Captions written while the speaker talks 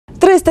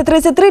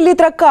333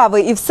 літра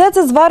кави – і все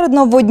це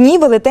зварено в одній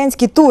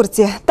велетенській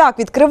турці. Так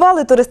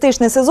відкривали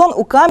туристичний сезон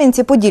у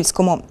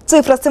Кам'янці-Подільському.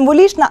 Цифра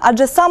символічна,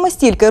 адже саме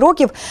стільки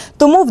років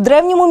тому в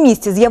древньому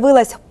місті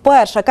з'явилась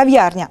перша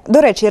кав'ярня.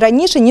 До речі,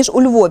 раніше, ніж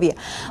у Львові.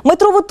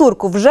 Метрову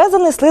турку вже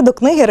занесли до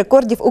книги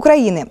рекордів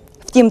України.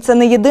 Втім, це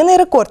не єдиний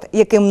рекорд,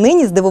 яким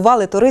нині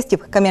здивували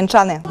туристів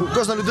кам'янчани.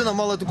 Кожна людина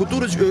мала таку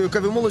турочку,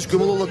 кавомолочку і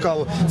молола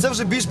каву. Це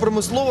вже більш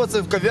промислово,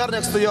 це в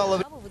кав'ярнях стояло.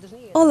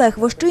 Олег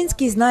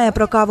Вощинський знає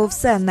про каву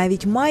все,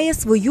 навіть має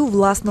свою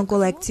власну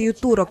колекцію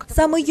турок.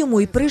 Саме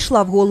йому й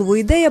прийшла в голову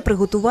ідея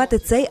приготувати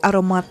цей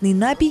ароматний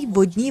напій в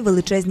одній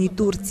величезній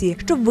турці,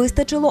 щоб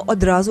вистачило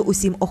одразу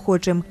усім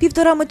охочим.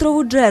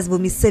 1,5-метрову джезву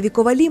місцеві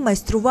ковалі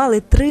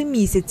майстрували 3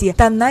 місяці.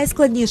 Та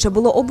найскладніше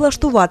було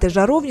облаштувати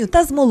жаровню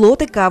та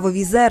змолоти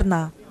кавові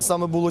зерна.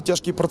 Саме було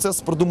тяжкий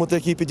процес продумати,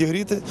 як її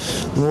підігріти.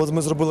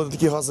 Ми зробили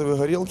такі газові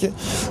горілки.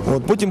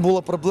 Потім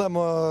була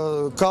проблема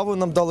кави,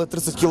 нам дали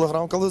 30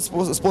 кг, коли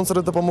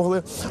спонсори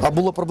допомогли. А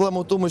була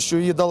проблема в тому, що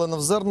її дали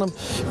навзернем.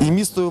 І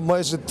місто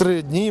майже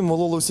 3 дні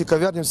мололо всі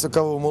кав'ярні, всю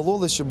каву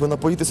мололи, щоб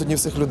напоїти сьогодні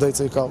всіх людей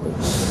цією кавою.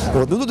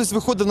 Десь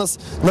виходить у нас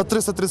на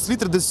 330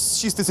 літрів, десь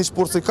 6 тисяч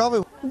порцій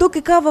кави.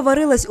 Доки кава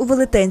варилась у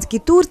велетенській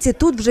турці,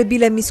 тут вже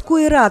біля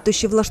міської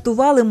ратуші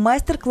влаштували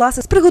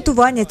майстер-класи з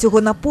приготування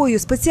цього напою.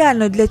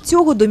 Спеціально для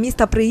цього до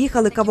міста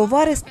приїхали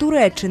кавовари з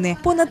Туреччини.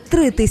 Понад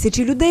 3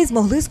 тисячі людей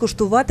змогли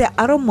скуштувати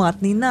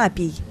ароматний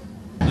напій.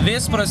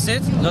 Весь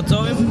процес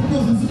готуємо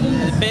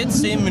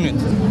 5-7 хвилин.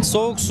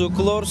 Соус,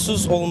 цукор,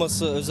 сус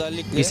olması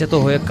özellikle. Після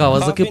того, як кава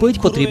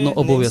закипить, потрібно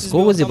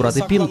обов'язково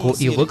зібрати пінку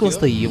і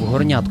викласти її в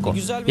горнятко.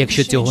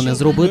 Якщо цього не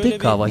зробити,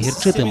 кава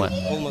гірчитиме.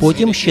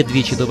 Потім ще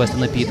двічі довести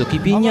напій до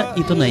кипіння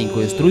і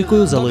тоненькою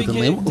струйкою залити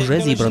ним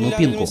вже зібрану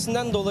пінку.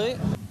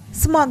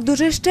 Смак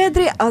дуже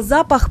щедрий, а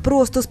запах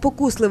просто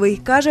спокусливий,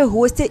 каже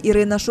гостя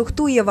Ірина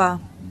Шухтуєва.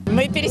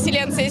 Мы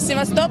переселенцы из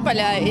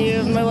Севастополя,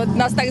 и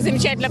нас так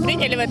замечательно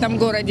приняли в этом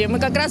городе. Мы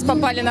как раз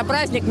попали на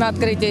праздник, на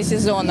открытие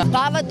сезона.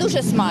 Кава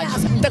дуже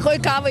смачна. Такої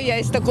кави я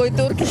із такої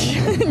турки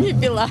не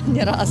пила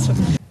ні разу.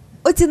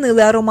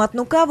 Оцінили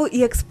ароматну каву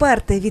і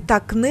експерти.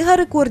 Відтак, книга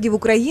рекордів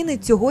України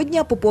цього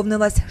дня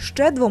поповнилась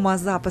ще 2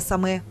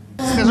 записами.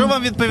 Скажу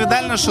вам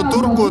відповідально, що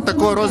турку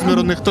такого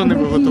розміру ніхто не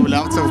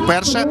виготовляв. Це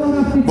вперше.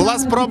 Була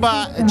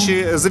спроба,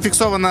 чи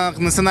зафіксована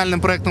національним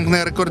проєктом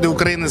книги рекордів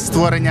України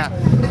створення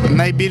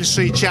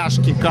найбільшої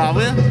чашки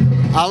кави,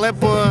 але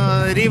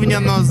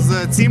порівняно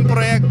з цим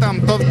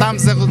проєктом, то там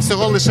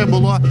всього лише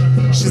було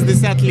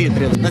 60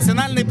 літрів.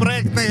 Національний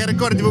проєкт книги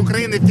рекордів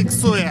України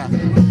фіксує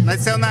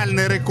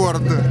національний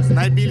рекорд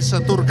найбільша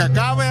турка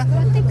кави,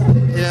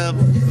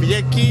 в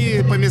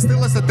якій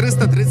помістилося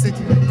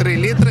 333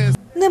 літри.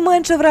 Не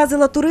менше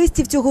вразила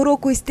туристів цього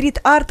року і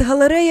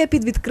стріт-арт-галерея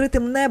під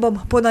відкритим небом.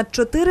 Понад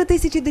 4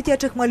 тисячі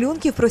дитячих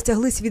малюнків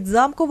простяглись від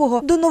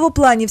Замкового до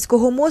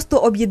Новопланівського мосту,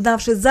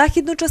 об'єднавши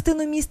західну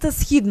частину міста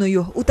з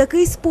східною. У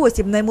такий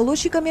спосіб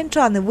наймолодші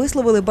кам'янчани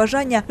висловили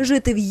бажання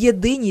жити в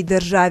єдиній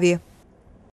державі.